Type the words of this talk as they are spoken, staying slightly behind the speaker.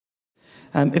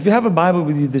If you have a Bible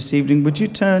with you this evening, would you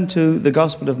turn to the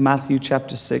Gospel of Matthew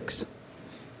chapter 6?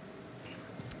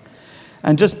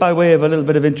 And just by way of a little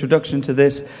bit of introduction to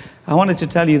this, I wanted to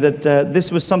tell you that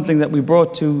this was something that we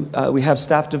brought to, we have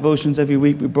staff devotions every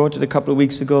week. We brought it a couple of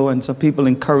weeks ago, and some people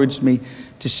encouraged me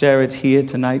to share it here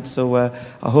tonight. So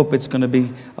I hope it's going to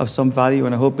be of some value,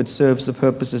 and I hope it serves the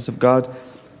purposes of God.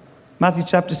 Matthew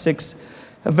chapter 6,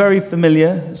 a very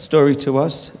familiar story to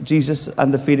us, Jesus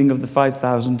and the feeding of the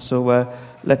 5,000. So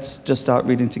let's just start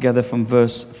reading together from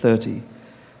verse 30.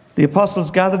 The apostles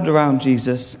gathered around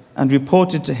Jesus and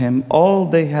reported to him all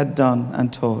they had done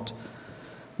and taught.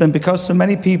 Then, because so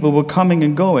many people were coming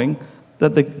and going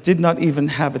that they did not even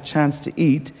have a chance to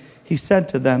eat, he said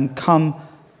to them, "Come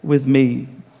with me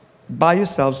by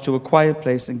yourselves to a quiet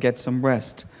place and get some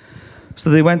rest."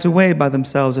 So they went away by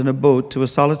themselves in a boat to a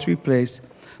solitary place.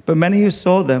 But many who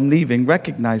saw them leaving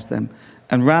recognized them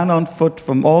and ran on foot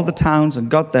from all the towns and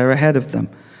got there ahead of them.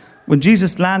 When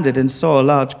Jesus landed and saw a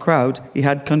large crowd, he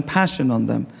had compassion on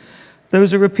them. There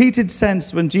is a repeated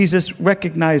sense when Jesus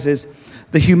recognizes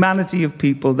the humanity of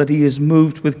people that he is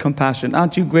moved with compassion.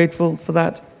 Aren't you grateful for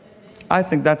that? I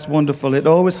think that's wonderful. It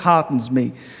always heartens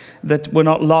me that we're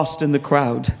not lost in the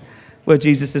crowd where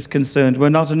Jesus is concerned. We're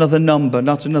not another number,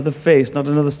 not another face, not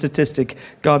another statistic.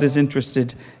 God is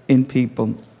interested in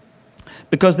people.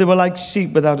 Because they were like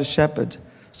sheep without a shepherd.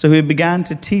 So he began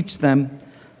to teach them,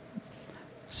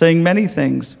 saying many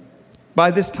things.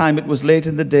 By this time it was late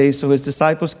in the day, so his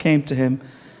disciples came to him.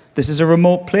 "This is a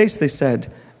remote place," they said,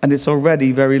 "and it's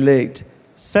already very late.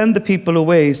 Send the people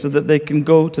away so that they can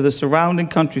go to the surrounding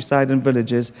countryside and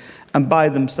villages and buy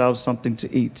themselves something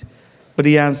to eat." But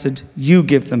he answered, "You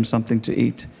give them something to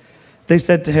eat." They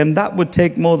said to him, "That would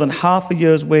take more than half a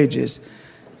year's wages.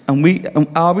 And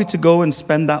are we to go and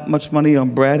spend that much money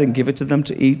on bread and give it to them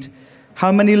to eat?" "How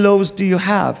many loaves do you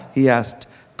have?" he asked.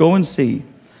 "Go and see."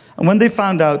 And when they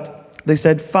found out, they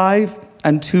said, 5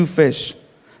 and 2 fish.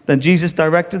 Then Jesus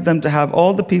directed them to have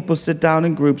all the people sit down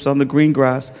in groups on the green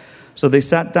grass. So they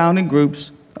sat down in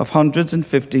groups of hundreds and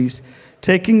fifties,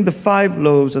 taking the 5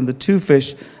 loaves and the 2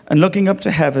 fish, and looking up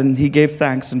to heaven, he gave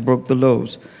thanks and broke the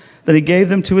loaves. Then he gave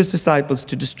them to his disciples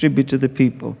to distribute to the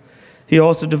people. He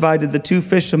also divided the 2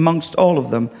 fish amongst all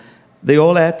of them. They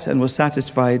all ate and were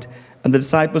satisfied, and the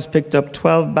disciples picked up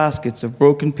 12 baskets of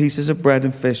broken pieces of bread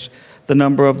and fish. The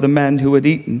number of the men who had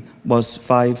eaten was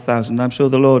 5,000. I'm sure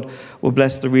the Lord will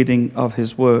bless the reading of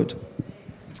his word.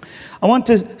 I want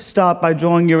to start by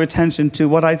drawing your attention to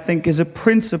what I think is a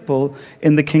principle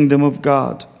in the kingdom of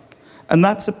God. And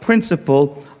that's a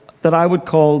principle that I would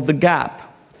call the gap.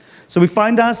 So we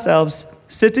find ourselves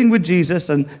sitting with Jesus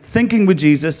and thinking with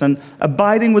Jesus and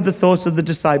abiding with the thoughts of the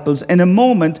disciples in a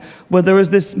moment where there is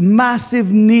this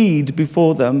massive need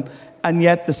before them, and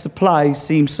yet the supply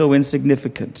seems so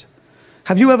insignificant.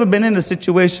 Have you ever been in a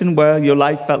situation where your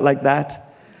life felt like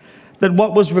that? That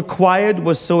what was required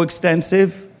was so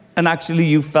extensive and actually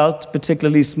you felt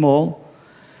particularly small?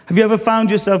 Have you ever found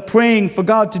yourself praying for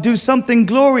God to do something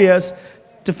glorious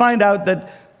to find out that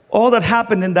all that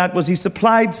happened in that was he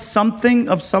supplied something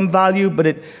of some value, but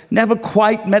it never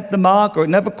quite met the mark, or it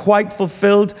never quite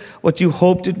fulfilled what you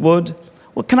hoped it would?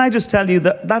 Well, can I just tell you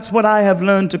that that's what I have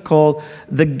learned to call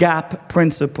the gap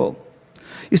principle.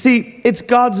 You see, it's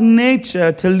God's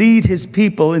nature to lead his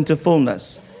people into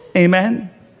fullness. Amen?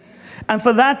 And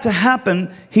for that to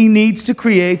happen, he needs to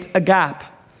create a gap.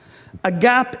 A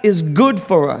gap is good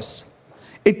for us.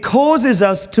 It causes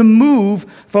us to move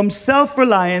from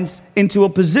self-reliance into a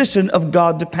position of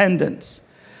God-dependence.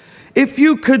 If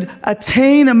you could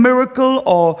attain a miracle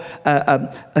or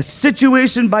a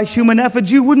situation by human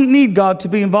effort, you wouldn't need God to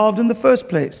be involved in the first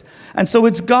place. And so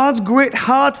it's God's great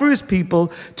heart for his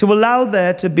people to allow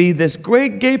there to be this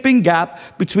great gaping gap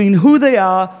between who they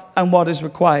are and what is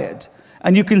required.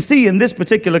 And you can see in this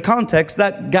particular context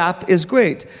that gap is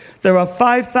great. There are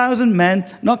 5,000 men,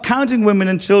 not counting women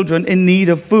and children, in need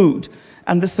of food.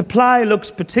 And the supply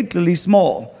looks particularly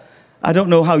small. I don't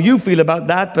know how you feel about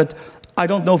that, but I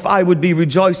don't know if I would be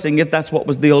rejoicing if that's what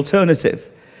was the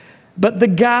alternative. But the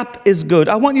gap is good.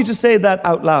 I want you to say that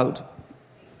out loud.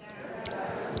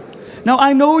 Now,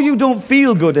 I know you don't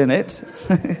feel good in it.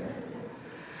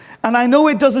 And I know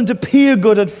it doesn't appear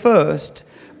good at first.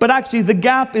 But actually, the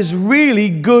gap is really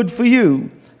good for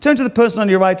you. Turn to the person on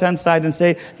your right-hand side and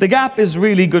say, the gap is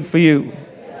really good for you.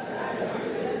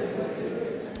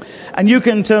 And you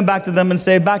can turn back to them and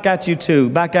say, back at you too,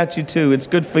 back at you too. It's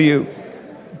good for you.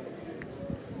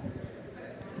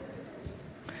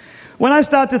 When I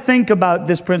start to think about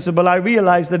this principle, I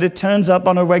realize that it turns up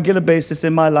on a regular basis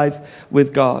in my life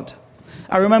with God.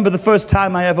 I remember the first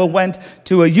time I ever went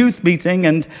to a youth meeting,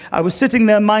 and I was sitting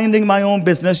there minding my own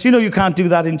business. You know you can't do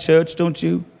that in church, don't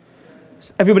you?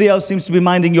 Everybody else seems to be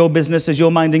minding your business as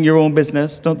you're minding your own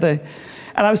business, don't they?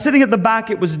 And I was sitting at the back,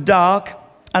 it was dark,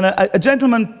 and a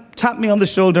gentleman tapped me on the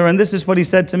shoulder, and this is what he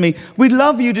said to me: "We'd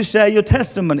love you to share your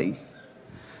testimony."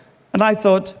 And I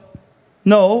thought,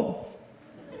 no.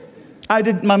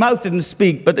 My mouth didn't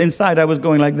speak, but inside I was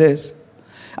going like this.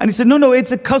 And he said, no,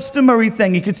 it's a customary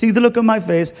thing. You could see the look on my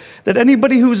face, that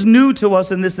anybody who's new to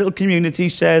us in this little community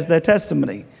shares their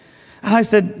testimony. And I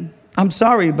said, "I'm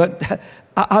sorry, but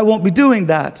I won't be doing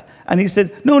that." And he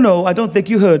said, no, I don't think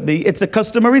you heard me. It's a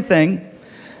customary thing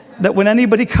that when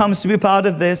anybody comes to be part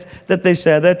of this, that they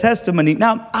share their testimony.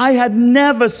 Now, I had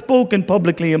never spoken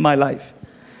publicly in my life.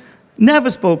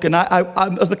 Never spoken. I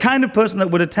was the kind of person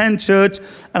that would attend church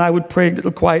and I would pray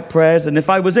little quiet prayers. And if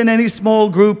I was in any small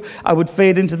group, I would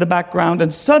fade into the background.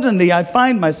 And suddenly I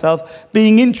find myself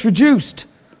being introduced.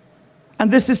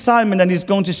 And this is Simon, and he's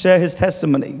going to share his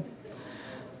testimony.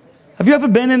 Have you ever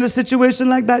been in a situation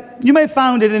like that? You may have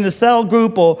found it in a cell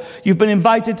group, or you've been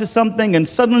invited to something and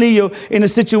suddenly you're in a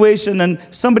situation and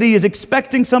somebody is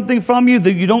expecting something from you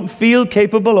that you don't feel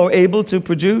capable or able to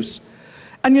produce.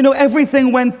 And you know,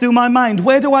 everything went through my mind.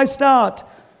 Where do I start?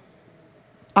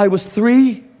 I was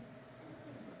 3.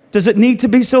 Does it need to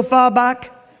be so far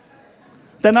back?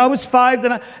 Then I was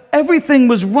 5. Everything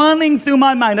was running through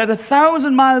my mind at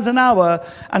 1,000 miles an hour.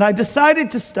 And I decided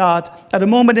to start at a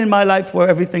moment in my life where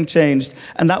everything changed.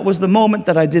 And that was the moment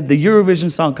that I did the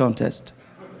Eurovision Song Contest.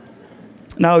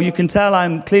 Now, you can tell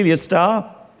I'm clearly a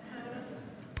star.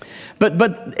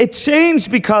 But it changed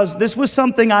because this was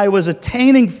something I was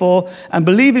attaining for and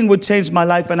believing would change my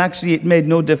life, and actually it made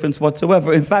no difference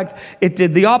whatsoever. In fact, it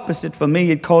did the opposite for me.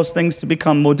 It caused things to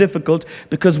become more difficult,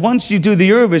 because once you do the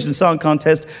Eurovision Song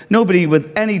Contest, nobody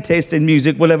with any taste in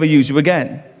music will ever use you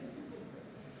again.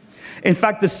 In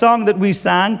fact, the song that we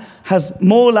sang has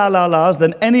more la-la-las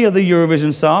than any other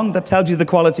Eurovision song. That tells you the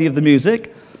quality of the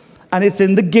music. And it's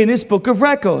in the Guinness Book of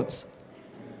Records.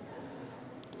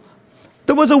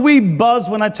 There was a wee buzz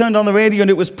when I turned on the radio and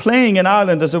it was playing in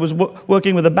Ireland as I was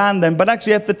working with a band then, but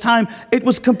actually at the time it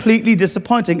was completely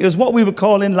disappointing. It was what we would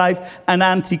call in life an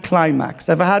anticlimax.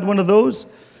 Ever had one of those?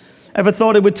 Ever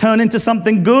thought it would turn into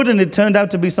something good and it turned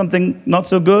out to be something not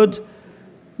so good?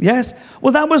 Yes?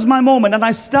 Well, that was my moment, and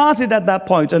I started at that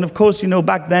point. And of course, you know,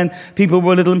 back then people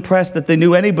were a little impressed that they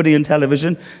knew anybody in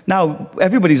television. Now,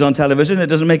 everybody's on television. It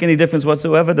doesn't make any difference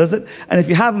whatsoever, does it? And if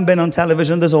you haven't been on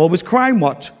television, there's always Crime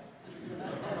Watch.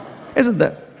 Isn't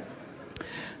there?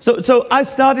 So I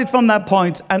started from that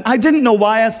point, and I didn't know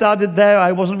why I started there.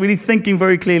 I wasn't really thinking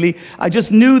very clearly. I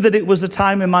just knew that it was a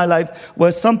time in my life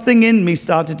where something in me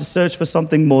started to search for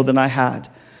something more than I had.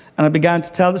 And I began to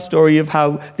tell the story of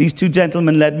how these 2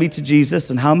 gentlemen led me to Jesus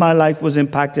and how my life was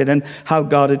impacted and how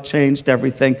God had changed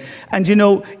everything. And you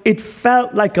know, it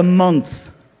felt like a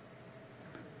month.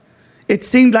 It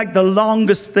seemed like the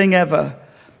longest thing ever.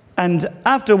 And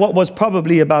after what was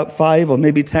probably about 5 or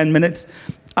maybe 10 minutes,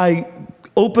 I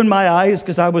opened my eyes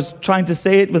because I was trying to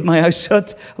say it with my eyes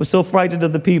shut. I was so frightened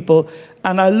of the people.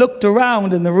 And I looked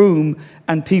around in the room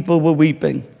and people were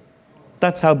weeping.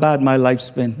 That's how bad my life's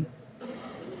been.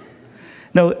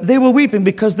 No, they were weeping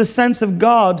because the sense of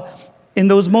God in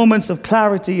those moments of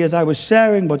clarity as I was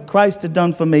sharing what Christ had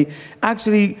done for me,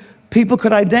 actually people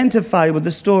could identify with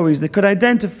the stories. They could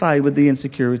identify with the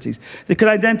insecurities. They could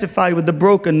identify with the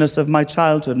brokenness of my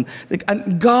childhood.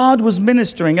 And God was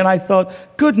ministering. And I thought,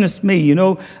 goodness me, you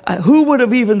know, who would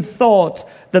have even thought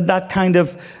that that kind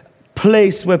of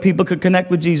place where people could connect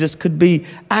with Jesus could be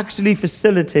actually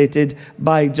facilitated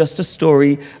by just a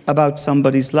story about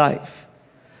somebody's life.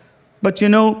 But you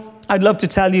know, I'd love to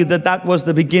tell you that that was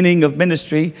the beginning of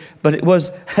ministry, but it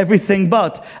was everything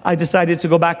but. I decided to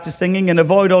go back to singing and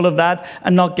avoid all of that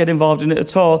and not get involved in it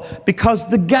at all because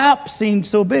the gap seemed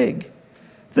so big.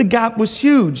 The gap was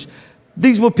huge.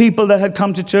 These were people that had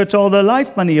come to church all their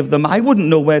life, many of them. I wouldn't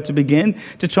know where to begin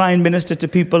to try and minister to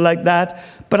people like that.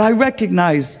 But I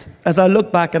recognized, as I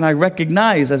look back, and I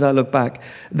recognize as I look back,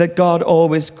 that God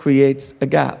always creates a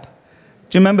gap.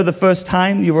 Do you remember the first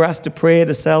time you were asked to pray at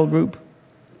a cell group?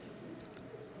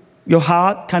 Your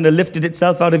heart kind of lifted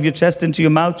itself out of your chest into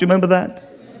your mouth. Do you remember that?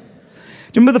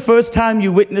 Do you remember the first time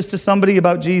you witnessed to somebody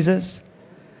about Jesus?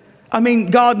 I mean,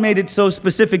 God made it so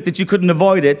specific that you couldn't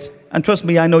avoid it. And trust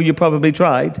me, I know you probably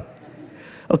tried.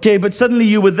 Okay, but suddenly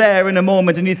you were there in a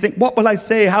moment and you think, what will I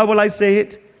say? How will I say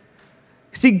it?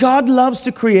 See, God loves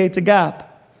to create a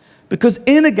gap. Because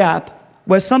in a gap,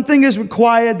 where something is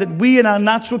required that we in our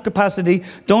natural capacity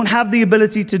don't have the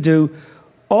ability to do,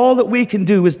 all that we can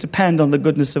do is depend on the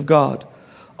goodness of God.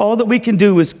 all that we can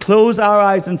do is close our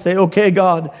eyes and say, okay,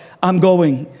 God, I'm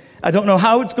going. I don't know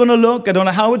how it's going to look. I don't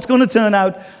know how it's going to turn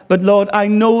out. But Lord, I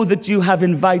know that you have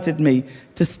invited me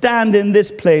to stand in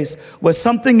this place where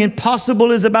something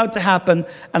impossible is about to happen.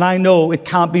 And I know it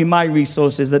can't be my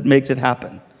resources that makes it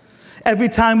happen. Every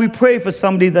time we pray for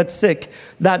somebody that's sick,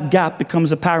 that gap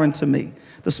becomes apparent to me.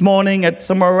 This morning at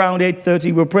somewhere around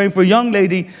 8:30, we're praying for a young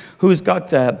lady who's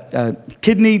got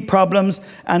kidney problems,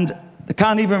 and I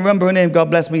can't even remember her name.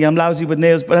 God bless me, I'm lousy with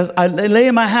names. But as I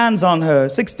lay my hands on her,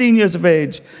 16 years of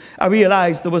age, I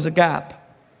realized there was a gap.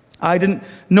 I didn't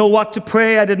know what to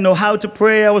pray. I didn't know how to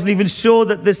pray. I wasn't even sure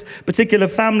that this particular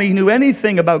family knew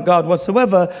anything about God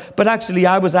whatsoever. But actually,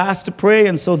 I was asked to pray,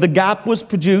 and so the gap was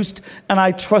produced, and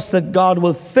I trust that God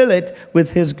will fill it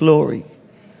with his glory.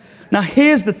 Now,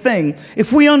 here's the thing.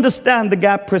 If we understand the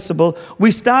gap principle, we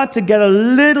start to get a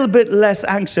little bit less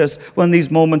anxious when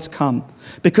these moments come.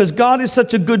 Because God is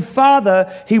such a good Father,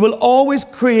 he will always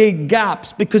create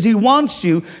gaps because he wants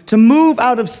you to move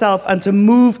out of self and to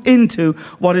move into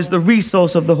what is the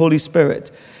resource of the Holy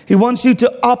Spirit. He wants you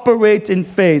to operate in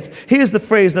faith. Here's the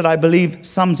phrase that I believe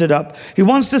sums it up. He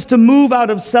wants us to move out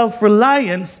of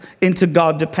self-reliance into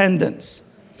God-dependence.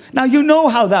 Now, you know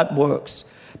how that works.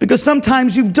 Because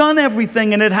sometimes you've done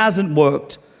everything and it hasn't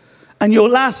worked. And your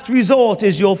last resort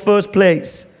is your first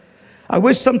place. I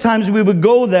wish sometimes we would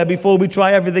go there before we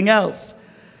try everything else.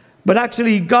 But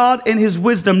actually, God in his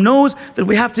wisdom knows that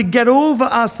we have to get over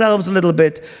ourselves a little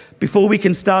bit before we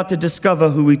can start to discover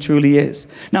who he truly is.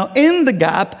 Now, in the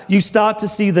gap, you start to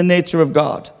see the nature of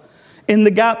God. In the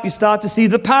gap, you start to see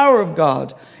the power of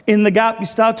God. In the gap, you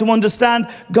start to understand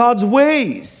God's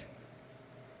ways.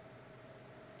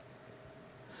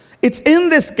 It's in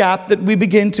this gap that we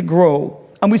begin to grow,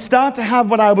 and we start to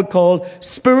have what I would call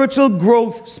spiritual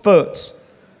growth spurts.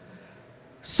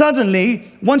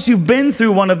 Suddenly, once you've been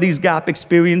through one of these gap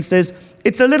experiences,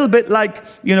 it's a little bit like,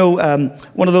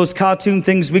 one of those cartoon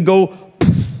things. We go,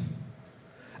 poof.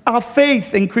 Our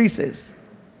faith increases.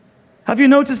 Have you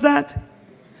noticed that?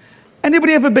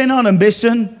 Anybody ever been on a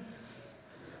mission?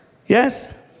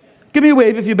 Yes? Give me a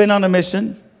wave if you've been on a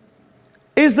mission.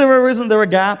 Is there or isn't there a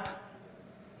gap?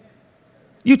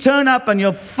 You turn up and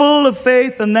you're full of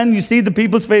faith, and then you see the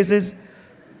people's faces.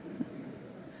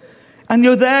 And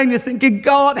you're there and you're thinking,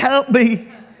 God, help me.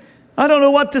 I don't know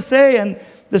what to say. And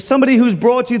there's somebody who's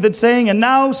brought you that's saying, and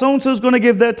now so-and-so's going to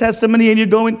give their testimony, and you're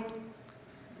going.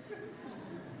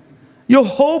 You're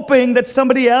hoping that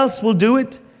somebody else will do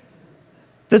it.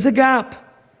 There's a gap.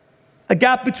 A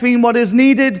gap between what is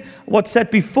needed, what's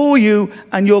set before you,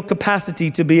 and your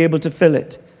capacity to be able to fill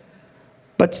it.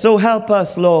 But so help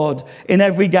us, Lord, in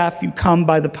every gap you come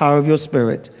by the power of your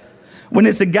Spirit. When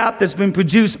it's a gap that's been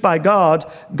produced by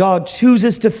God, God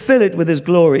chooses to fill it with his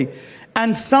glory.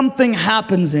 And something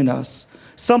happens in us.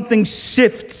 Something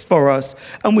shifts for us.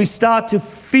 And we start to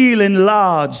feel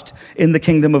enlarged in the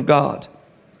kingdom of God.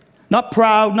 Not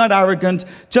proud, not arrogant,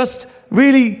 just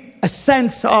really a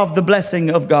sense of the blessing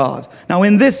of God. Now,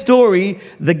 in this story,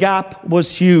 the gap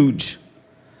was huge.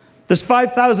 There's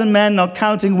 5,000 men, not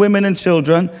counting women and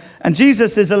children. And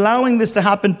Jesus is allowing this to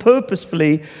happen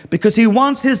purposefully because he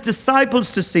wants his disciples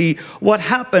to see what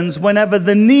happens whenever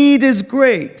the need is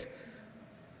great.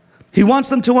 He wants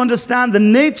them to understand the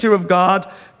nature of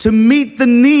God to meet the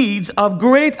needs of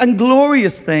great and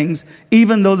glorious things,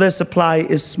 even though their supply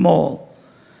is small.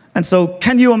 And so,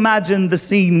 can you imagine the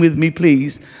scene with me,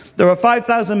 please? There are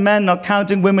 5,000 men, not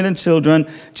counting women and children.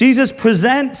 Jesus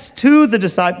presents to the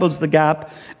disciples the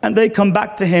gap, and they come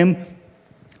back to him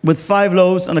with 5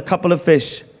 loaves and a couple of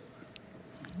fish.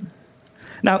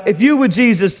 Now, if you were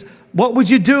Jesus, what would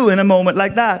you do in a moment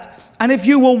like that? And if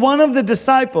you were one of the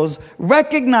disciples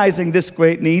recognizing this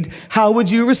great need, how would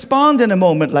you respond in a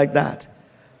moment like that?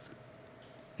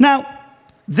 Now,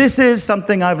 this is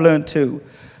something I've learned too,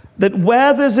 that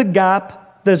where there's a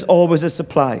gap, there's always a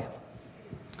supply.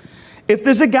 If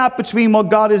there's a gap between what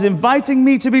God is inviting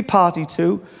me to be party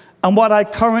to and what I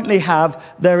currently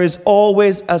have, there is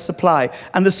always a supply.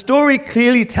 And the story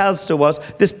clearly tells to us,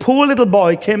 this poor little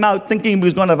boy came out thinking he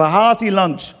was going to have a hearty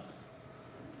lunch.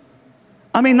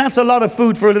 I mean, that's a lot of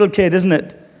food for a little kid, isn't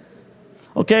it?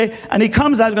 Okay? And he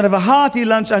comes out, going to have a hearty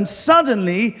lunch, and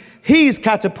suddenly he's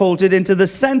catapulted into the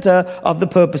center of the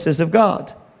purposes of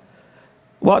God.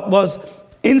 What was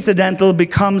incidental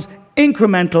becomes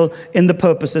incremental in the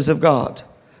purposes of God.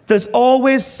 There's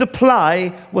always supply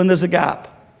when there's a gap.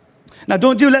 Now,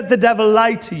 don't you let the devil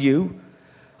lie to you,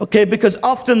 okay? Because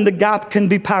often the gap can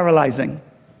be paralyzing.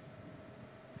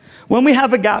 When we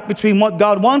have a gap between what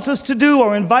God wants us to do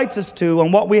or invites us to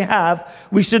and what we have,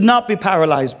 we should not be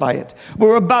paralyzed by it.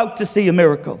 We're about to see a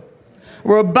miracle.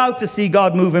 We're about to see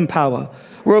God move in power.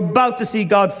 We're about to see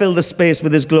God fill the space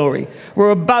with his glory.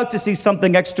 We're about to see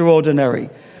something extraordinary.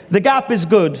 The gap is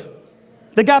good.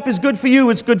 The gap is good for you.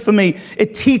 It's good for me.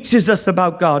 It teaches us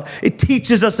about God. It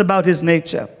teaches us about his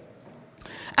nature.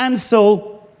 And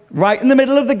so, right in the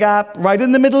middle of the gap, right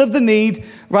in the middle of the need,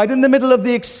 right in the middle of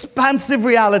the expansive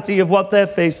reality of what they're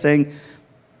facing,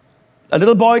 a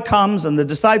little boy comes and the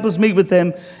disciples meet with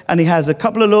him, and he has a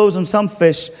couple of loaves and some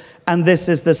fish, and this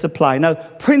is the supply. Now,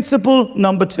 principle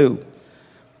number 2.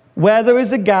 Where there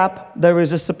is a gap, there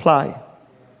is a supply.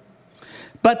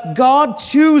 But God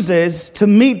chooses to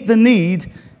meet the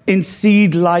need in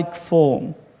seed-like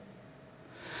form.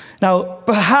 Now,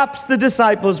 perhaps the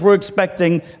disciples were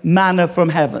expecting manna from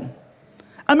heaven.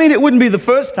 I mean, it wouldn't be the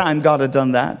first time God had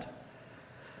done that.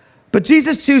 But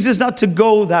Jesus chooses not to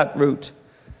go that route.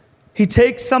 He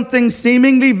takes something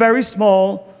seemingly very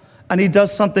small and he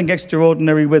does something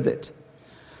extraordinary with it.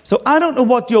 So I don't know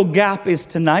what your gap is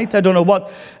tonight. I don't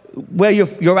know where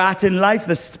you're at in life,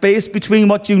 the space between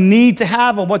what you need to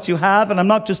have and what you have. And I'm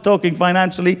not just talking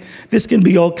financially. This can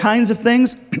be all kinds of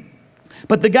things.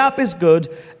 But the gap is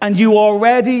good, and you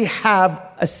already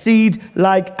have a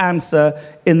seed-like answer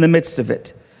in the midst of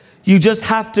it. You just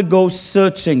have to go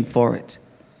searching for it.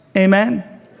 Amen?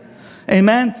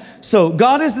 Amen? So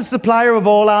God is the supplier of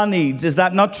all our needs. Is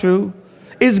that not true?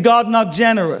 Is God not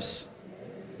generous?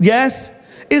 Yes?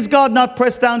 Is God not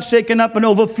pressed down, shaken up, and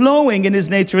overflowing in his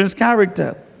nature and his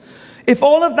character? If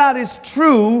all of that is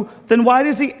true, then why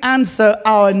does he answer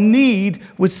our need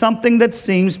with something that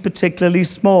seems particularly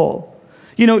small?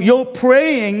 You know, you're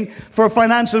praying for a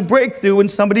financial breakthrough and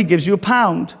somebody gives you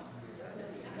 £1.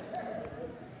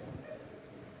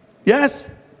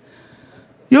 Yes?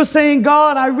 You're saying,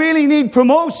 God, I really need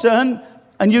promotion,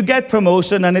 and you get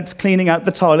promotion, and it's cleaning out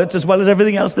the toilets as well as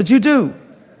everything else that you do.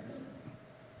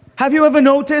 Have you ever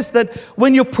noticed that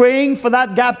when you're praying for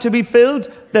that gap to be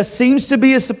filled, there seems to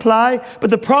be a supply, but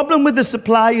the problem with the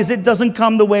supply is it doesn't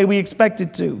come the way we expect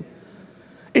it to.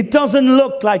 It doesn't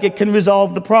look like it can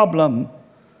resolve the problem.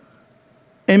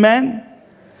 Amen?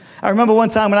 I remember one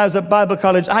time when I was at Bible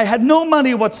college, I had no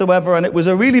money whatsoever, and it was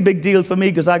a really big deal for me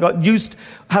because I got used,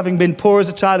 having been poor as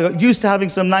a child, I got used to having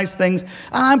some nice things. And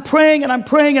I'm praying, and I'm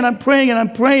praying, and I'm praying, and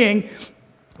I'm praying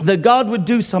that God would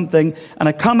do something. And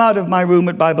I come out of my room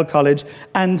at Bible college,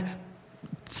 and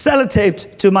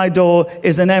sellotaped to my door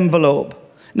is an envelope.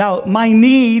 Now, my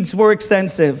needs were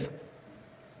extensive.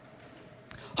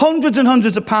 Hundreds and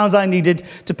hundreds of pounds I needed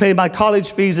to pay my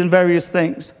college fees and various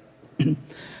things.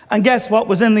 And guess what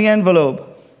was in the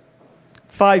envelope?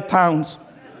 £5.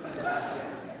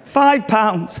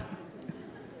 £5.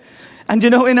 And you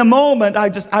know, in a moment, I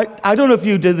don't know if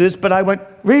you did this, but I went,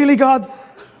 really, God?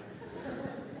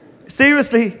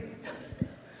 Seriously?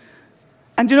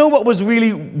 And you know what was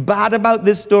really bad about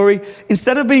this story?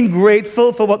 Instead of being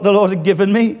grateful for what the Lord had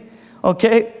given me,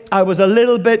 okay, I was a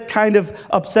little bit kind of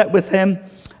upset with him.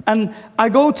 And I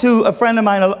go to a friend of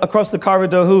mine across the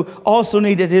corridor who also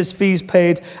needed his fees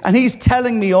paid. And he's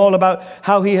telling me all about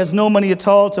how he has no money at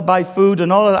all to buy food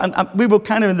and all of that. And we were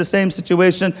kind of in the same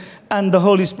situation. And the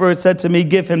Holy Spirit said to me,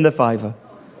 give him the £5.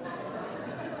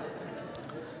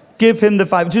 Give him the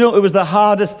 £5. Do you know, it was the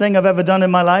hardest thing I've ever done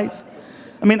in my life.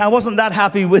 I mean, I wasn't that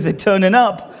happy with it turning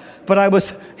up, but I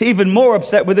was even more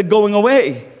upset with it going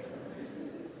away.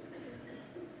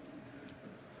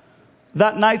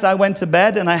 That night I went to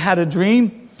bed and I had a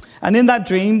dream. And in that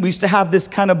dream, we used to have this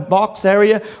kind of box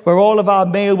area where all of our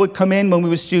mail would come in when we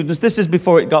were students. This is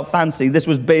before it got fancy. This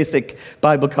was basic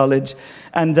Bible college.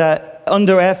 And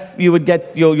under F, you would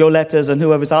get your letters and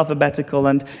whoever's alphabetical.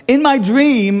 And in my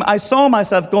dream, I saw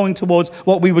myself going towards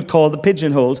what we would call the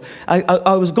pigeonholes.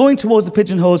 I was going towards the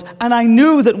pigeonholes, and I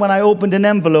knew that when I opened an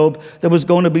envelope, there was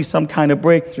going to be some kind of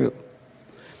breakthrough.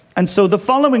 And so the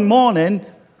following morning,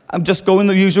 I'm just going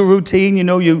the usual routine. You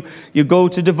know, you go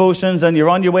to devotions and you're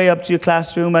on your way up to your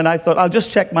classroom. And I thought, I'll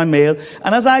just check my mail.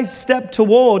 And as I stepped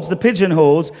towards the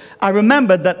pigeonholes, I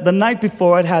remembered that the night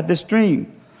before I'd had this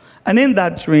dream. And in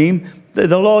that dream,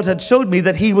 the Lord had showed me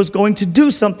that he was going to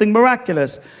do something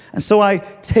miraculous. And so I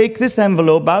take this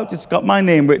envelope out. It's got my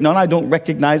name written on. I don't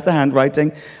recognize the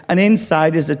handwriting. And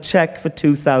inside is a check for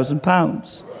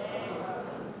 £2,000.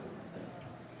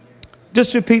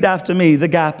 Just repeat after me, the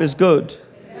gap is good.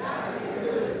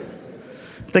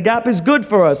 The gap is good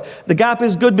for us. The gap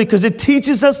is good because it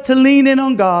teaches us to lean in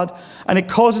on God, and it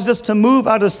causes us to move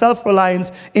out of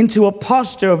self-reliance into a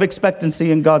posture of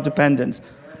expectancy and God dependence.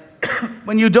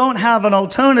 When you don't have an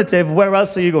alternative, where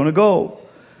else are you going to go?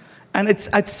 And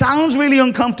it sounds really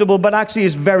uncomfortable, but actually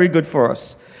it's very good for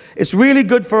us. It's really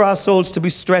good for our souls to be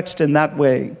stretched in that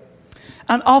way.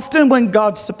 And often when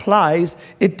God supplies,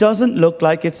 it doesn't look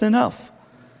like it's enough.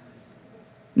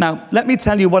 Now, let me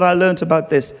tell you what I learned about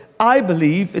this. I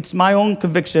believe, it's my own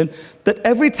conviction, that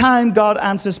every time God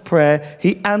answers prayer,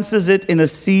 he answers it in a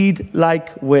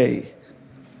seed-like way.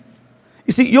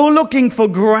 You see, you're looking for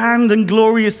grand and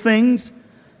glorious things,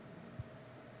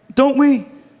 don't we?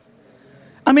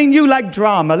 I mean, you like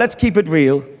drama. Let's keep it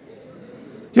real.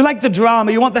 You like the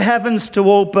drama. You want the heavens to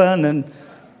open. And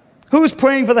who's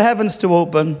praying for the heavens to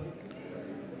open?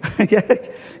 Yeah.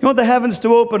 You want the heavens to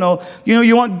open, or,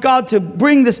 you want God to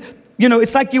bring this,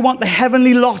 it's like you want the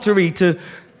heavenly lottery to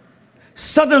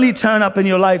suddenly turn up in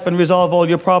your life and resolve all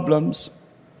your problems.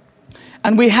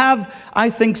 And we have, I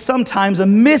think, sometimes a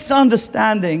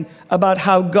misunderstanding about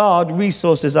how God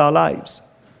resources our lives.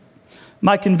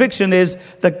 My conviction is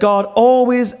that God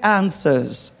always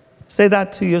answers. Say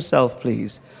that to yourself,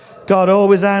 please. God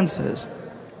always answers.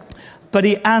 But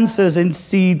he answers in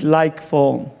seed-like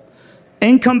form.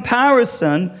 In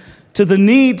comparison to the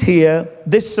need here,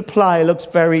 this supply looks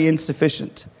very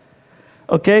insufficient.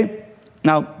 Okay?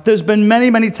 Now, there's been many,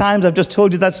 many times, I've just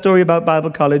told you that story about Bible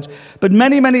college, but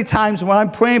many, many times when I'm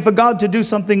praying for God to do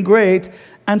something great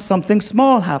and something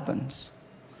small happens.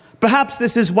 Perhaps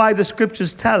this is why the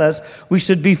scriptures tell us we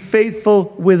should be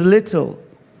faithful with little.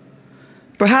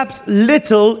 Perhaps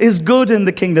little is good in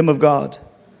the kingdom of God.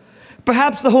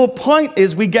 Perhaps the whole point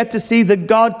is we get to see that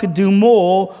God could do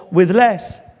more with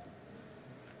less.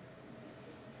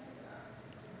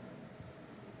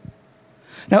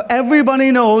 Now,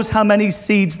 everybody knows how many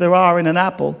seeds there are in an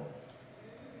apple.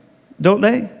 Don't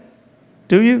they?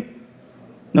 Do you?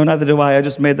 No, neither do I. I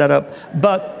just made that up.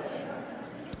 But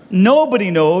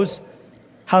nobody knows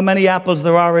how many apples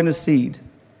there are in a seed.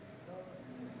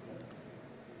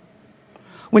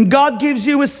 When God gives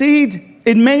you a seed,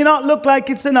 it may not look like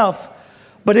it's enough,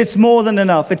 but it's more than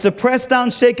enough. It's a pressed down,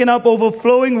 shaken up,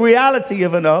 overflowing reality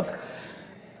of enough.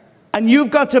 And you've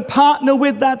got to partner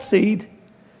with that seed.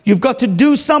 You've got to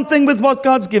do something with what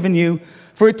God's given you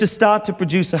for it to start to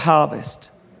produce a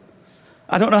harvest.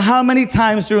 I don't know how many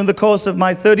times during the course of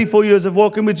my 34 years of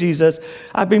walking with Jesus,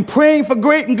 I've been praying for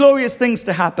great and glorious things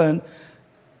to happen,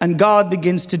 and God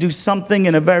begins to do something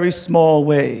in a very small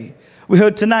way. We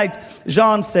heard tonight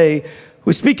Jean say,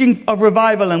 we're speaking of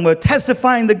revival and we're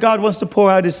testifying that God wants to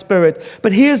pour out his Spirit.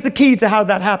 But here's the key to how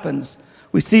that happens.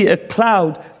 We see a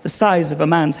cloud the size of a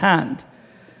man's hand.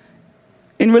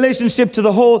 In relationship to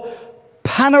the whole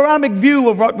panoramic view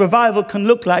of what revival can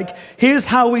look like, here's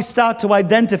how we start to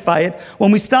identify it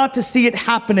when we start to see it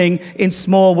happening in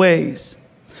small ways.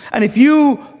 And if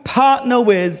you partner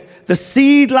with the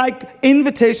seed-like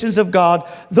invitations of God,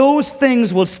 those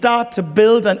things will start to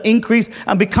build and increase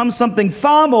and become something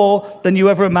far more than you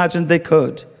ever imagined they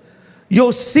could.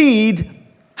 Your seed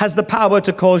has the power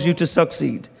to cause you to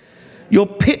succeed.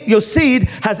 Your seed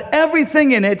has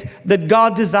everything in it that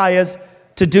God desires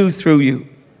to do through you.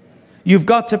 You've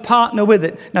got to partner with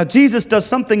it. Now, Jesus does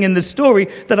something in this story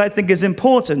that I think is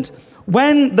important.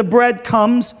 When the bread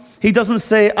comes, he doesn't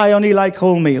say, I only like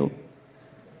wholemeal.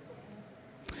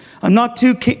 I'm not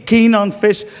too keen on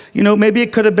fish. Maybe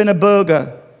it could have been a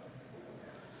burger.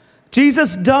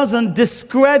 Jesus doesn't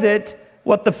discredit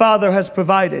what the Father has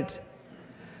provided.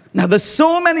 Now, there's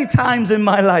so many times in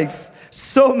my life,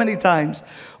 so many times,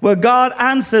 where God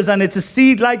answers and it's a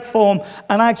seed-like form,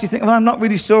 and I actually think, well, I'm not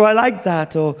really sure I like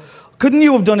that, or couldn't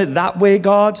you have done it that way,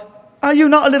 God? Are you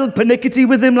not a little pernickety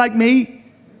with him like me?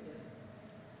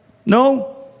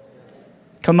 No?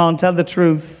 Come on, tell the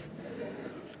truth.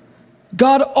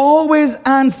 God always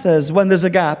answers when there's a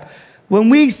gap. When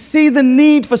we see the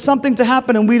need for something to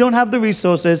happen and we don't have the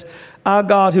resources, our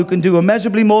God, who can do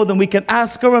immeasurably more than we can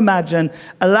ask or imagine,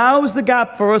 allows the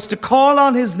gap for us to call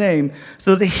on his name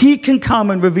so that he can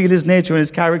come and reveal his nature and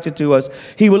his character to us.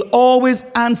 He will always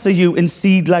answer you in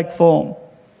seed-like form.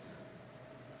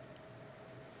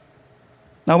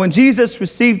 Now, when Jesus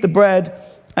received the bread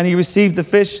and he received the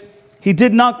fish, he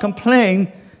did not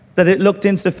complain that it looked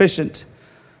insufficient.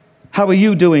 How are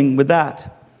you doing with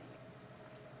that?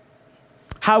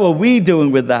 How are we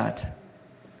doing with that?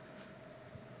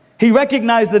 He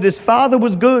recognized that his Father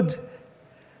was good.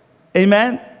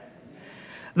 Amen?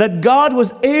 That God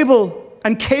was able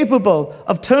and capable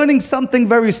of turning something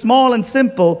very small and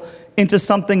simple into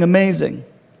something amazing.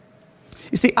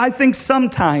 You see, I think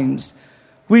sometimes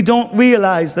we don't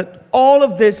realize that all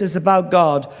of this is about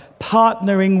God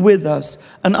partnering with us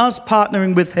and us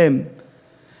partnering with him.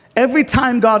 Every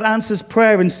time God answers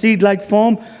prayer in seed-like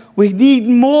form, we need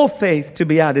more faith to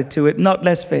be added to it, not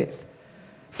less faith.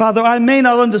 Father, I may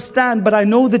not understand, but I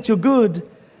know that you're good.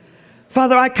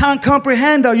 Father, I can't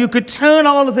comprehend how you could turn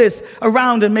all of this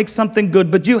around and make something good,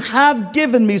 but you have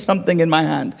given me something in my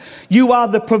hand. You are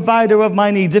the provider of my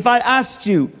needs. If I asked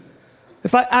you,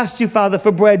 Father,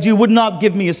 for bread, you would not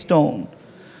give me a stone.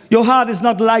 Your heart is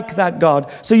not like that,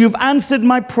 God. So you've answered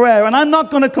my prayer, and I'm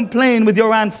not going to complain with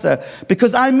your answer,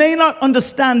 because I may not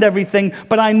understand everything,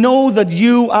 but I know that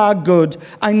you are good.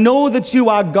 I know that you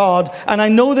are God, and I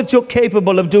know that you're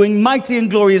capable of doing mighty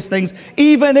and glorious things,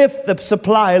 even if the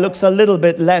supply looks a little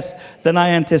bit less than I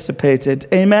anticipated.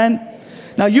 Amen?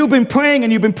 Now, you've been praying,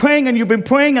 and you've been praying, and you've been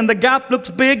praying, and the gap looks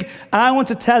big, and I want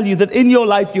to tell you that in your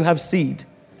life you have seed.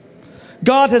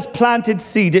 God has planted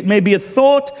seed. It may be a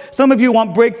thought. Some of you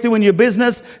want breakthrough in your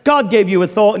business. God gave you a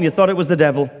thought and you thought it was the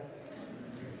devil.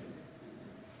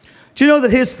 Do you know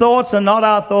that his thoughts are not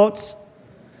our thoughts?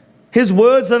 His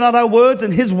words are not our words,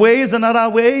 and his ways are not our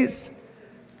ways.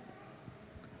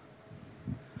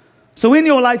 So in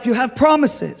your life you have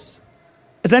promises.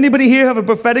 Does anybody here have a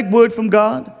prophetic word from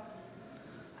God?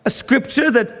 A scripture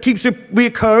that keeps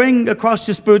reoccurring across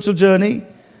your spiritual journey?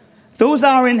 Those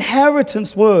are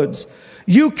inheritance words.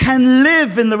 You can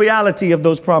live in the reality of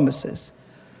those promises.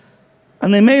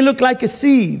 And they may look like a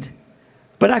seed,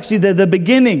 but actually they're the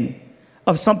beginning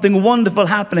of something wonderful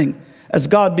happening as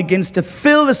God begins to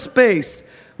fill the space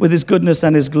with his goodness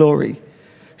and his glory.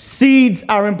 Seeds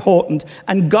are important,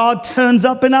 and God turns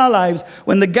up in our lives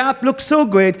when the gap looks so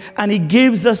great, and he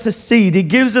gives us a seed. He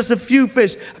gives us a few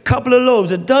fish, a couple of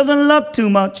loaves. It doesn't look too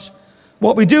much.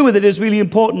 What we do with it is really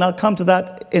important. I'll come to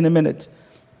that in a minute.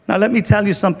 Now, let me tell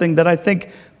you something that I think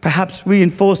perhaps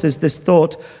reinforces this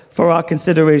thought for our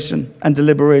consideration and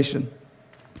deliberation.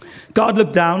 God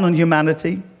looked down on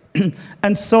humanity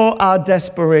and saw our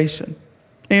desperation.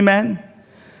 Amen?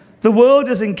 The world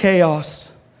is in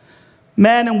chaos.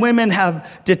 Men and women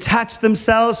have detached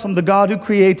themselves from the God who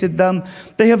created them.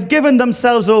 They have given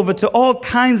themselves over to all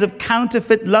kinds of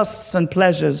counterfeit lusts and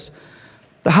pleasures.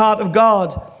 The heart of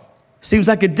God seems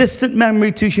like a distant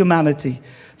memory to humanity.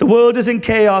 The world is in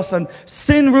chaos, and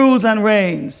sin rules and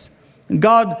reigns. And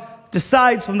God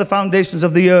decides from the foundations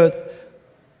of the earth,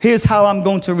 here's how I'm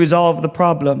going to resolve the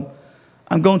problem.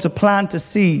 I'm going to plant a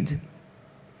seed.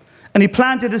 And he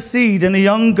planted a seed in a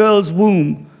young girl's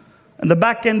womb, in the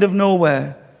back end of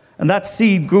nowhere. And that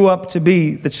seed grew up to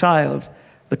be the child,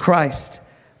 the Christ,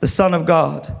 the Son of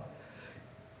God.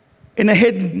 In a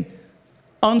hidden,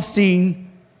 unseen,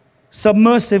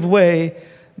 submersive way,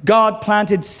 God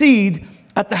planted seed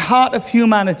at the heart of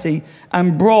humanity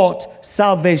and brought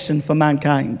salvation for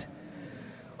mankind.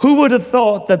 Who would have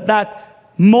thought that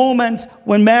that moment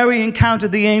when Mary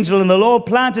encountered the angel and the Lord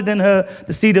planted in her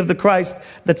the seed of the Christ,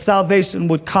 that salvation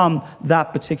would come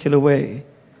that particular way?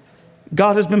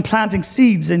 God has been planting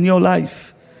seeds in your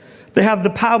life. They have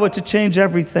the power to change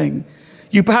everything.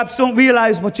 You perhaps don't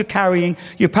realize what you're carrying.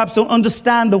 You perhaps don't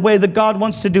understand the way that God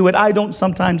wants to do it. I don't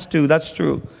sometimes too, that's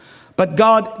true. But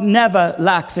God never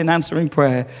lacks in answering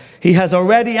prayer. He has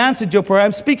already answered your prayer.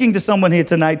 I'm speaking to someone here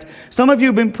tonight. Some of you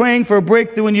have been praying for a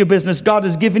breakthrough in your business. God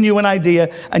has given you an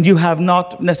idea and you have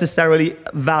not necessarily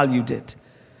valued it.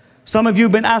 Some of you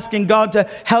have been asking God to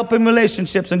help in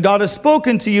relationships, and God has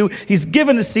spoken to you. He's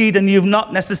given a seed and you've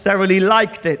not necessarily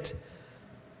liked it.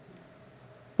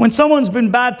 When someone's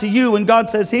been bad to you and God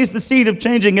says, here's the seed of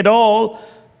changing it all,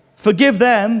 forgive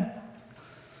them.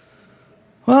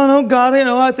 Well, no, God,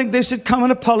 I think they should come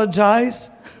and apologize.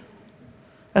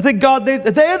 I think, God, they're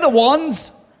the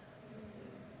ones.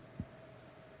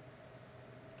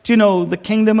 Do you know, the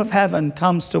kingdom of heaven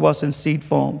comes to us in seed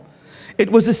form.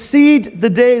 It was a seed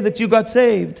the day that you got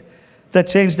saved that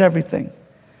changed everything.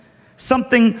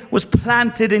 Something was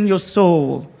planted in your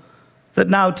soul that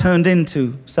now turned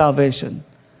into salvation.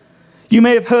 You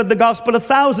may have heard the gospel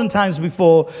 1,000 times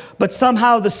before, but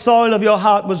somehow the soil of your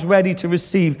heart was ready to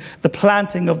receive the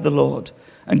planting of the Lord.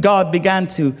 And God began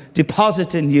to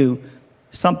deposit in you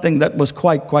something that was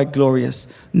quite glorious,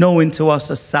 known to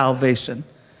us as salvation.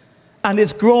 And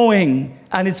it's growing,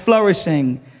 and it's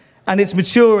flourishing, and it's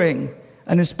maturing.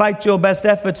 And despite your best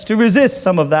efforts to resist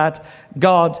some of that,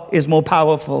 God is more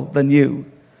powerful than you.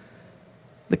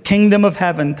 The kingdom of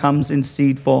heaven comes in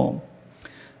seed form.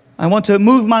 I want to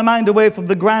move my mind away from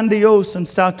the grandiose and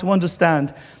start to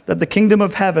understand that the kingdom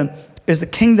of heaven is a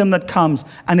kingdom that comes,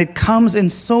 and it comes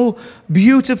in so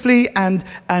beautifully and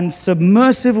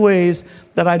submersive ways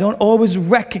that I don't always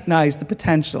recognize the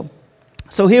potential.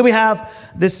 So here we have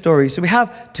this story. So we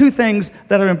have two things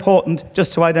that are important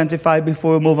just to identify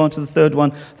before we move on to the third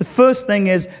one. The first thing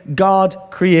is God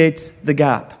creates the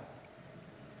gap.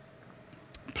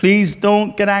 Please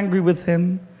don't get angry with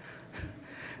him.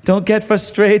 Don't get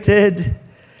frustrated.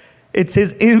 It's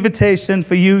his invitation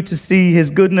for you to see his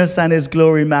goodness and his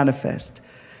glory manifest.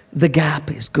 The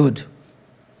gap is good.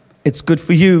 It's good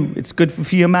for you. It's good for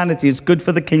humanity. It's good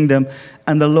for the kingdom.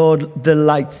 And the Lord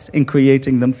delights in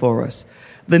creating them for us.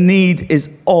 The need is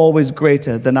always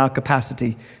greater than our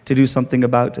capacity to do something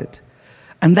about it.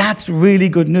 And that's really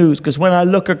good news, because when I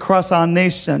look across our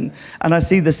nation and I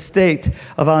see the state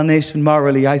of our nation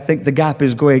morally, I think the gap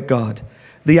is great, God.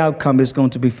 The outcome is going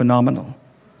to be phenomenal.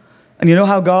 And you know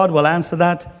how God will answer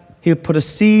that? He'll put a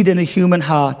seed in a human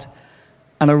heart,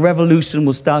 and a revolution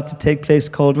will start to take place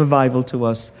called revival to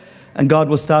us. And God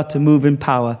will start to move in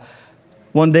power.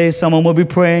 One day someone will be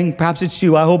praying, perhaps it's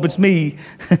you, I hope it's me,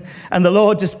 and the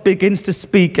Lord just begins to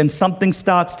speak, and something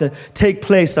starts to take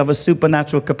place of a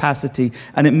supernatural capacity.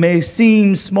 And it may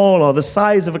seem small or the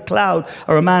size of a cloud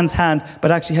or a man's hand, but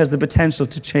actually has the potential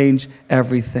to change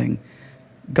everything.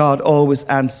 God always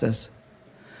answers.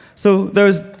 So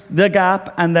there's the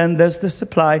gap, and then there's the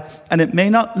supply, and it may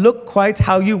not look quite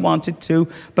how you want it to,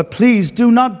 but please do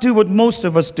not do what most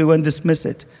of us do and dismiss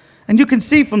it. And you can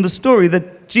see from the story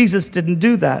that Jesus didn't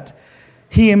do that.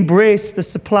 He embraced the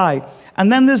supply. And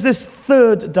then there's this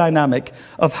third dynamic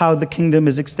of how the kingdom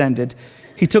is extended.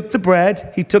 He took the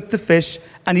bread, he took the fish,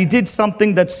 and he did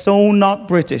something that's so not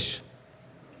British.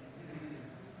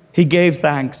 He gave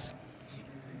thanks.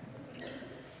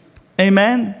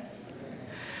 Amen?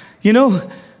 You know,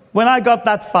 when I got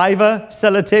that $5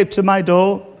 sellotaped to my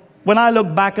door, when I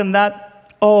look back on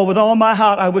that, oh, with all my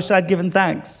heart, I wish I'd given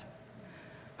thanks.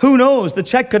 Who knows? The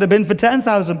check could have been for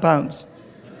 £10,000.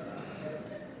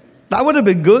 That would have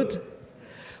been good.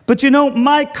 But you know,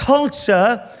 my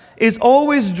culture is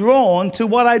always drawn to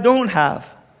what I don't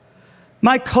have.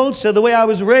 My culture, the way I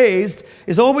was raised,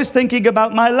 is always thinking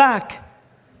about my lack.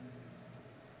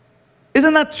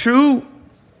 Isn't that true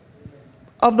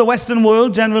of the Western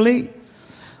world generally?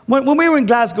 When we were in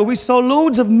Glasgow, we saw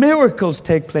loads of miracles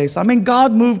take place. I mean,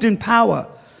 God moved in power.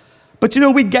 But you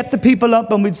know, we'd get the people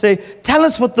up and we'd say, tell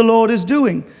us what the Lord is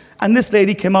doing. And this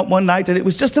lady came up one night, and it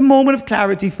was just a moment of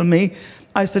clarity for me.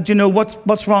 I said, you know,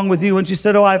 what's wrong with you? And she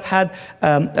said, oh, I've had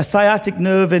a sciatic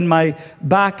nerve in my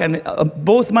back, and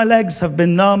both my legs have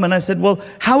been numb. And I said, well,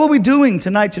 how are we doing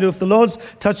tonight? You know, if the Lord's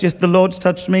touched you, yes, the Lord's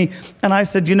touched me. And I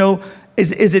said, you know,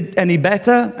 is it any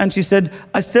better? And she said,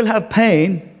 I still have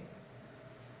pain.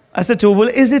 I said to her, well,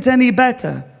 is it any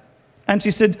better? And she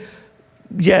said,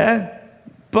 yeah.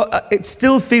 But it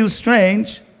still feels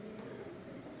strange.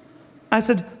 I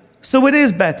said, so it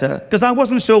is better? Because I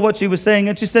wasn't sure what she was saying.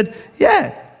 And she said,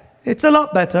 yeah, it's a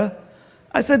lot better.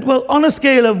 I said, well, on a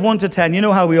scale of 1 to 10, you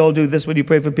know how we all do this when you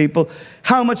pray for people,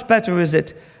 how much better is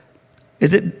it?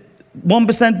 Is it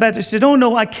 1% better? She said, oh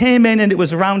no, I came in and it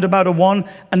was around about a 1,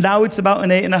 and now it's about an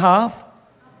 8.5.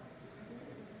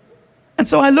 And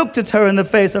so I looked at her in the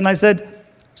face and I said,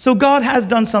 so God has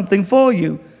done something for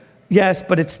you. Yes,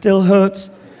 but it still hurts.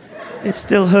 It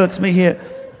still hurts me here.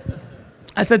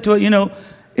 I said to her, you know,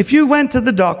 if you went to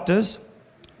the doctors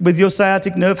with your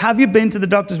sciatic nerve, have you been to the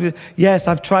doctors? Yes,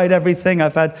 I've tried everything.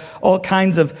 I've had all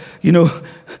kinds of, you know,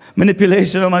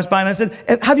 manipulation on my spine. I said,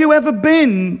 have you ever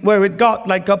been where it got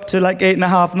like up to like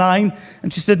 8.5, 9?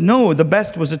 And she said, no, the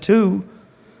best was a 2.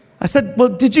 I said, well,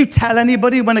 did you tell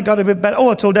anybody when it got a bit better? Oh,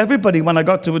 I told everybody when I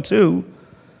got to a 2.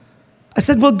 I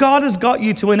said, well, God has got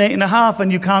you to an 8.5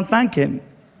 and you can't thank him.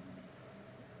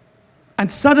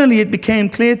 And suddenly it became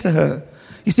clear to her.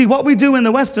 You see, what we do in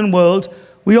the Western world,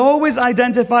 we always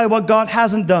identify what God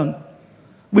hasn't done.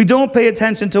 We don't pay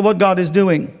attention to what God is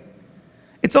doing.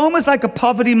 It's almost like a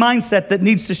poverty mindset that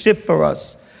needs to shift for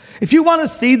us. If you want to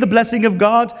see the blessing of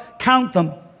God, count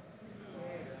them.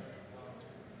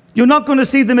 You're not going to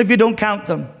see them if you don't count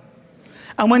them.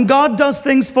 And when God does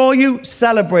things for you,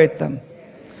 celebrate them.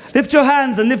 Lift your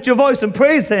hands and lift your voice and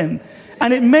praise him.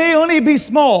 And it may only be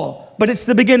small, but it's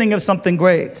the beginning of something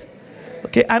great.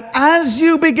 Okay, and as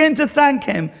you begin to thank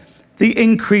him, the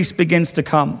increase begins to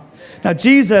come. Now,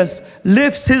 Jesus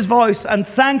lifts his voice and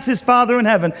thanks his Father in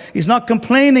heaven. He's not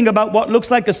complaining about what looks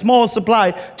like a small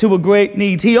supply to a great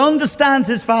need. He understands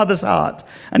his Father's heart,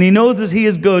 and he knows that he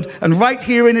is good. And right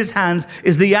here in his hands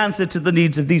is the answer to the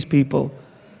needs of these people.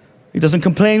 He doesn't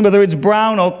complain whether it's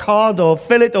brown or cod or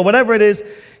fillet or whatever it is.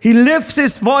 He lifts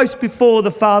his voice before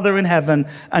the Father in heaven,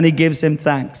 and he gives him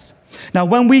thanks. Now,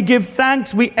 when we give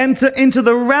thanks, we enter into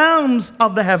the realms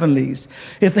of the heavenlies.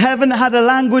 If heaven had a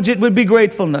language, it would be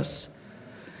gratefulness.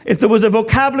 If there was a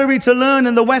vocabulary to learn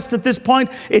in the West at this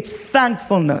point, it's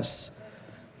thankfulness.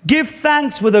 Give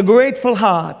thanks with a grateful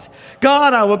heart.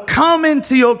 God, I will come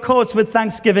into your courts with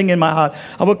thanksgiving in my heart.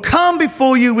 I will come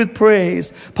before you with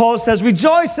praise. Paul says,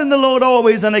 rejoice in the Lord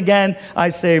always, and again I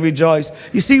say rejoice.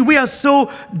 You see, we are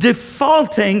so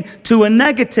defaulting to a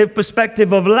negative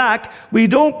perspective of lack, we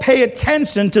don't pay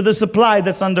attention to the supply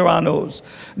that's under our nose.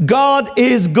 God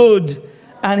is good,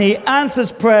 and he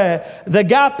answers prayer. The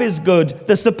gap is good.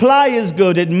 The supply is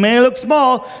good. It may look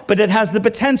small, but it has the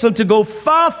potential to go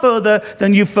far further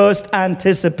than you first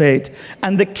anticipate.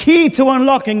 And the key to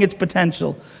unlocking its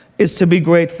potential is to be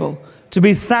grateful, to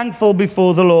be thankful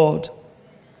before the Lord.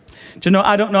 Do you know,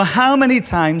 I don't know how many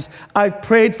times I've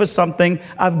prayed for something,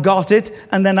 I've got it,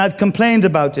 and then I've complained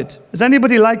about it. Is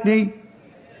anybody like me?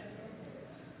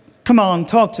 Come on,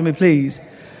 talk to me, please.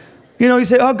 You know, you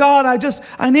say, oh, God,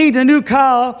 I need a new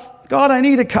car. God, I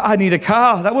need a car. I need a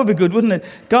car. That would be good, wouldn't it?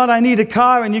 God, I need a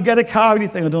car. And you get a car and you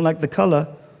think, I don't like the color.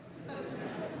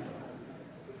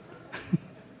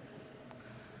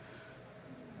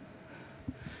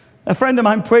 A friend of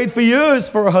mine prayed for years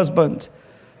for a husband.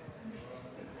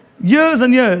 Years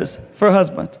and years for a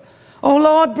husband. Oh,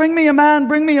 Lord, bring me a man,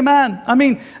 bring me a man. I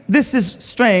mean, this is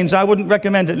strange. I wouldn't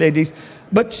recommend it, ladies.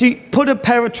 But she put a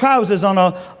pair of trousers on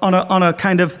a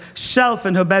kind of shelf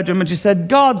in her bedroom, and she said,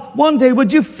 God, one day,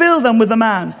 would you fill them with a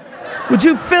man? Would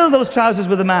you fill those trousers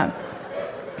with a man?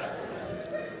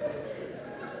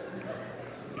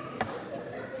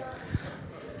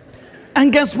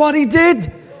 And guess what he did?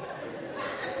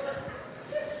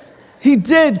 He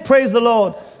did, praise the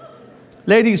Lord.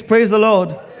 Ladies, praise the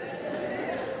Lord.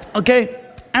 Okay,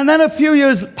 and then a few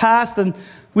years passed, and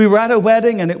we were at a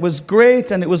wedding, and it was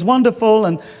great, and it was wonderful,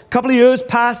 and a couple of years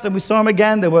passed, and we saw him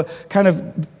again. They were kind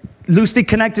of loosely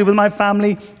connected with my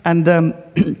family, and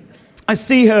I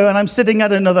see her, and I'm sitting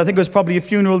at another, I think it was probably a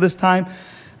funeral this time,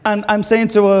 and I'm saying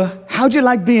to her, how'd you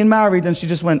like being married? And she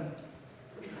just went.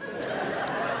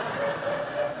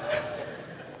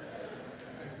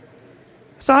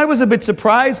 So I was a bit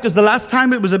surprised, because the last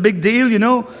time it was a big deal, you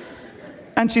know.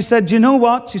 And she said, do you know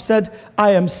what? She said,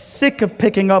 I am sick of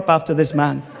picking up after this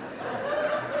man.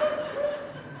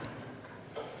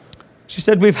 She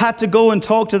said, we've had to go and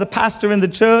talk to the pastor in the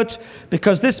church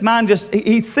because this man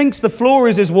he thinks the floor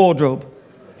is his wardrobe.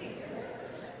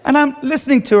 And I'm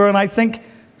listening to her and I think,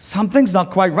 something's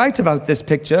not quite right about this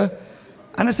picture.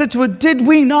 And I said to her, did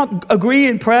we not agree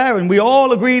in prayer? And we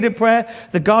all agreed in prayer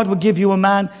that God would give you a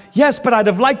man. Yes, but I'd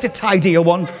have liked a tidier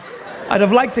one. I'd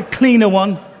have liked a cleaner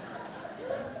one.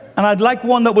 And I'd like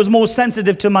one that was more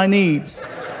sensitive to my needs.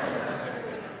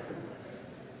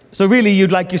 So really,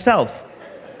 you'd like yourself.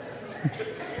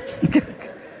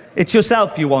 It's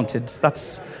yourself you wanted.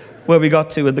 That's where we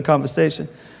got to in the conversation.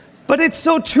 But it's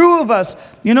so true of us.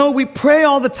 You know, we pray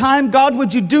all the time, God,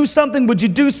 would you do something? Would you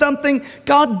do something?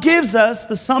 God gives us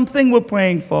the something we're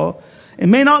praying for. It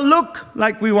may not look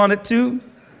like we want it to.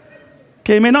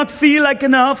 Okay, it may not feel like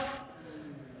enough.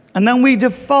 And then we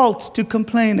default to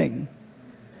complaining.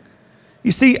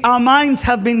 You see, our minds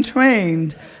have been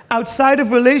trained outside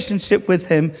of relationship with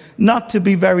him not to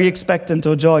be very expectant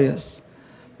or joyous.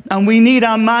 And we need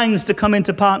our minds to come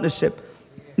into partnership.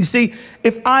 You see,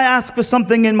 if I ask for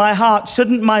something in my heart,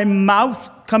 shouldn't my mouth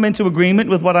come into agreement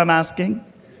with what I'm asking?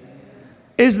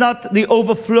 Is not the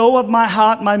overflow of my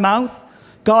heart my mouth?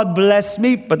 God bless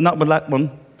me, but not with that one.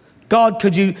 God,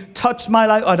 could you touch my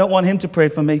life? I don't want him to pray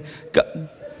for me. God.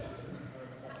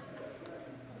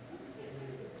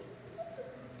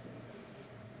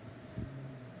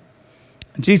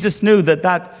 Jesus knew that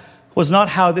that was not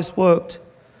how this worked.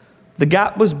 The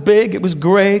gap was big, it was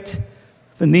great.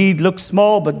 The need looked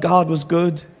small, but God was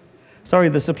good. Sorry,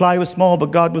 the supply was small,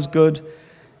 but God was good.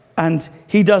 And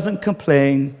he doesn't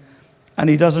complain, and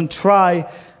he doesn't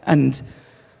try and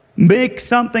make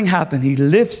something happen. He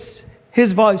lifts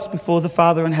his voice before the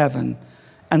Father in heaven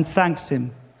and thanks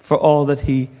him for all that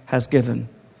he has given.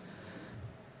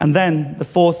 And then the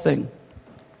fourth thing,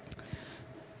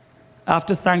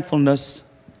 after thankfulness,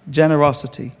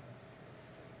 generosity.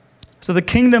 So the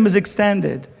kingdom is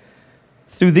extended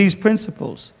through these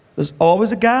principles. There's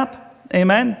always a gap.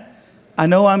 Amen. I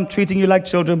know I'm treating you like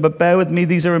children, but bear with me.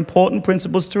 These are important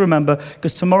principles to remember,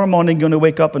 because tomorrow morning you're going to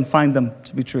wake up and find them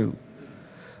to be true.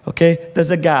 Okay?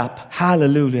 There's a gap.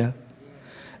 Hallelujah.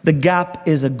 The gap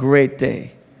is a great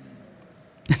day.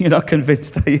 You're not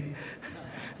convinced, are you?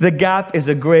 The gap is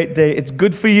a great day. It's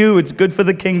good for you. It's good for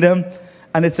the kingdom.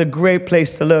 And it's a great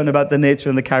place to learn about the nature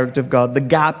and the character of God. The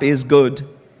gap is good.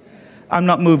 I'm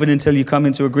not moving until you come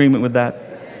into agreement with that.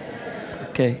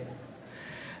 Okay.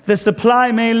 The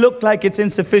supply may look like it's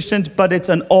insufficient, but it's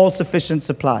an all-sufficient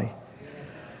supply.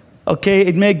 Okay,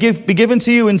 it may be given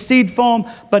to you in seed form,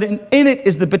 but in it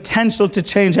is the potential to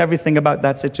change everything about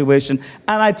that situation.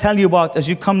 And I tell you what, as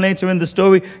you come later in the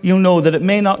story, you'll know that it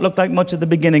may not look like much at the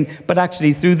beginning, but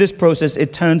actually through this process,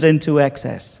 it turns into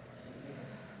excess.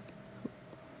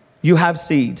 You have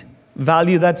seed.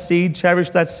 Value that seed, cherish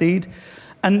that seed.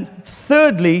 And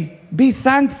thirdly, be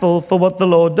thankful for what the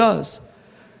Lord does.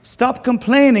 Stop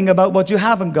complaining about what you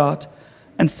haven't got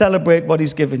and celebrate what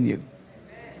He's given you.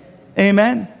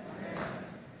 Amen.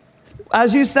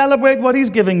 As you celebrate what He's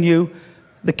giving you,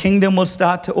 the kingdom will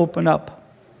start to open up.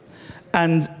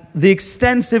 And the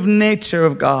extensive nature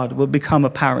of God will become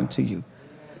apparent to you.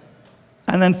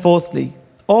 And then fourthly,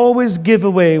 always give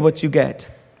away what you get.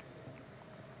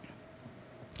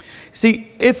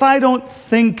 See, if I don't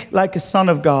think like a son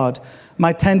of God,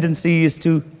 my tendency is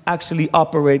to actually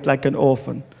operate like an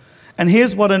orphan. And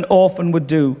here's what an orphan would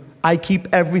do. I keep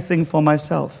everything for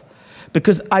myself.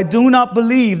 Because I do not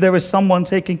believe there is someone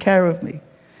taking care of me.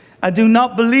 I do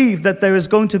not believe that there is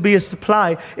going to be a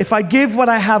supply. If I give what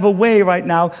I have away right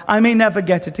now, I may never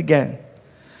get it again.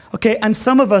 Okay, and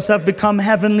some of us have become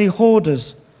heavenly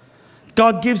hoarders.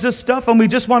 God gives us stuff and we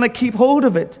just want to keep hold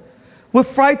of it. We're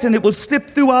frightened it will slip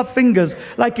through our fingers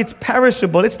like it's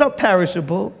perishable. It's not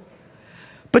perishable.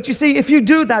 But you see, if you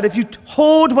do that, if you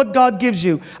hoard what God gives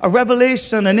you, a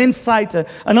revelation, an insight,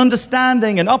 an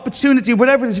understanding, an opportunity,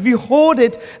 whatever it is, if you hoard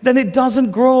it, then it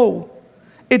doesn't grow.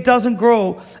 It doesn't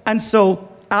grow. And so,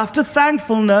 after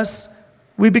thankfulness,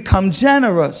 we become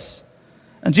generous.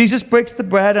 And Jesus breaks the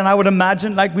bread, and I would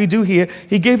imagine, like we do here,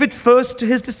 He gave it first to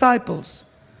His disciples.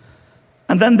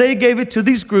 And then they gave it to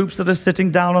these groups that are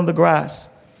sitting down on the grass.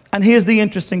 And here's the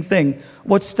interesting thing.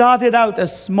 What started out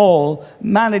as small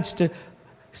managed to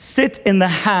sit in the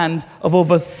hand of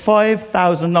over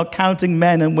 5,000, not counting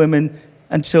men and women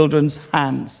and children's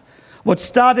hands. What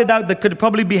started out that could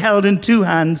probably be held in 2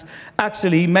 hands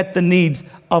actually met the needs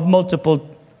of multiple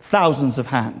thousands of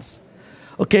hands.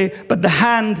 Okay, but the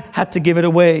hand had to give it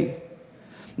away.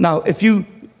 Now, if you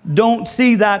don't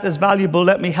see that as valuable,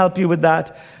 let me help you with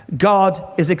that. God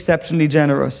is exceptionally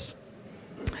generous.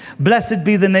 Blessed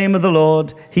be the name of the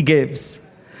Lord, He gives.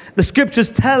 The scriptures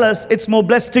tell us it's more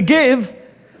blessed to give.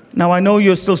 Now, I know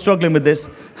you're still struggling with this,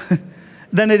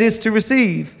 than it is to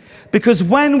receive. Because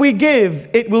when we give,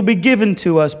 it will be given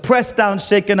to us, pressed down,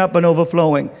 shaken up, and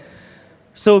overflowing.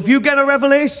 So if you get a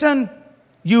revelation,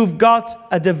 you've got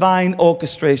a divine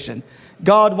orchestration.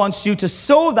 God wants you to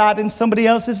sow that in somebody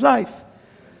else's life.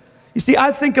 You see,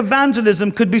 I think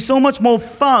evangelism could be so much more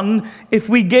fun if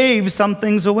we gave some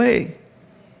things away.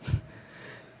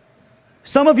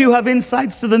 Some of you have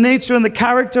insights to the nature and the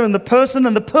character and the person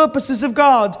and the purposes of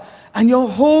God, and you're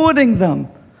hoarding them.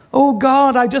 Oh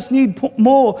God, I just need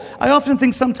more. I often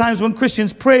think sometimes when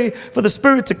Christians pray for the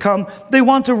Spirit to come, they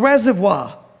want a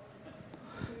reservoir.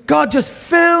 God, just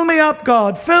fill me up,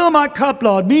 God. Fill my cup,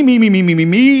 Lord. Me.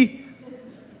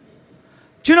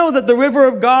 Do you know that the river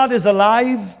of God is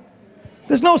alive?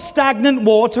 There's no stagnant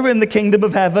water in the kingdom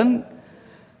of heaven.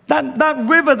 That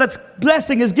river that's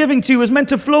blessing is giving to you is meant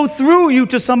to flow through you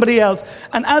to somebody else.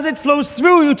 And as it flows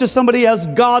through you to somebody else,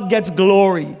 God gets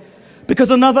glory.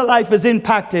 Because another life is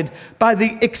impacted by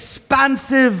the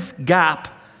expansive gap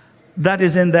that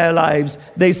is in their lives.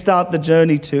 They start the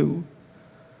journey too.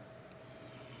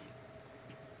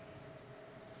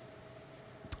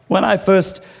 When I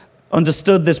first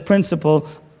understood this principle,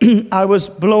 I was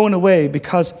blown away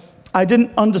because I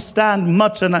didn't understand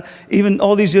much, and even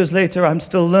all these years later, I'm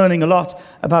still learning a lot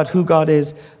about who God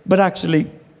is. But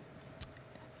actually,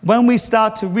 when we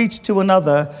start to reach to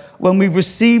another, when we've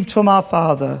received from our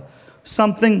Father,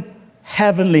 something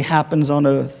heavenly happens on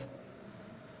earth.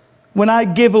 When I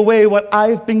give away what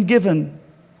I've been given,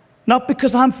 not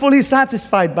because I'm fully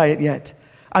satisfied by it yet,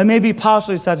 I may be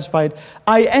partially satisfied.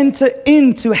 I enter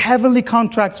into heavenly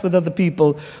contracts with other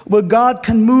people where God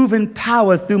can move in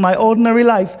power through my ordinary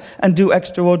life and do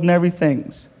extraordinary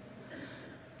things.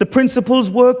 The principles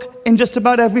work in just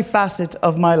about every facet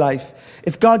of my life.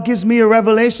 If God gives me a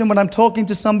revelation when I'm talking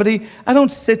to somebody, I don't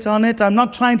sit on it. I'm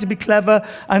not trying to be clever.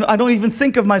 I don't even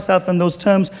think of myself in those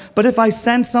terms. But if I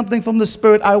sense something from the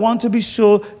Spirit, I want to be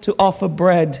sure to offer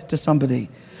bread to somebody.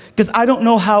 Because I don't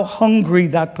know how hungry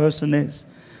that person is.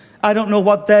 I don't know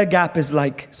what their gap is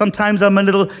like. Sometimes I'm a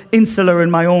little insular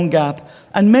in my own gap.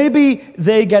 And maybe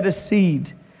they get a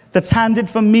seed that's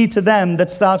handed from me to them that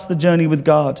starts the journey with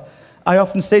God. I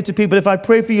often say to people, if I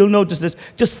pray for you, you'll notice this.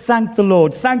 Just thank the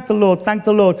Lord, thank the Lord, thank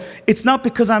the Lord. It's not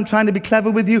because I'm trying to be clever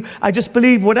with you. I just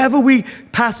believe whatever we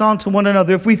pass on to one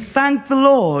another, if we thank the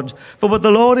Lord for what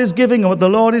the Lord is giving and what the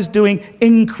Lord is doing,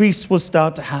 increase will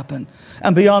start to happen.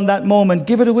 And beyond that moment,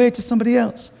 give it away to somebody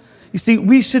else. You see,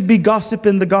 we should be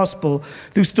gossiping the gospel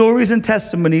through stories and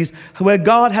testimonies where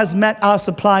God has met our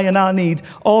supply and our need,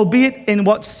 albeit in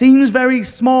what seems very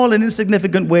small and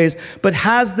insignificant ways, but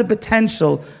has the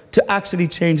potential to actually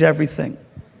change everything.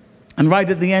 And right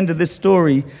at the end of this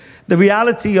story, the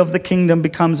reality of the kingdom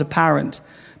becomes apparent,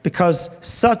 because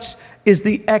such is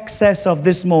the excess of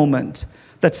this moment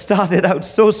that started out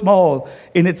so small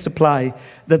in its supply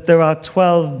that there are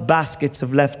 12 baskets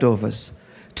of leftovers.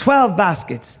 12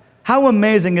 baskets. How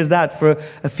amazing is that for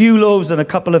a few loaves and a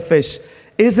couple of fish?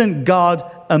 Isn't God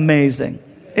amazing?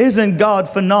 Isn't God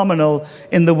phenomenal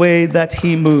in the way that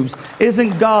he moves?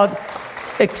 Isn't God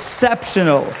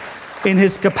exceptional in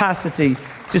his capacity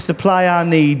to supply our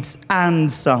needs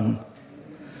and some?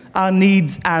 Our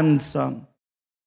needs and some.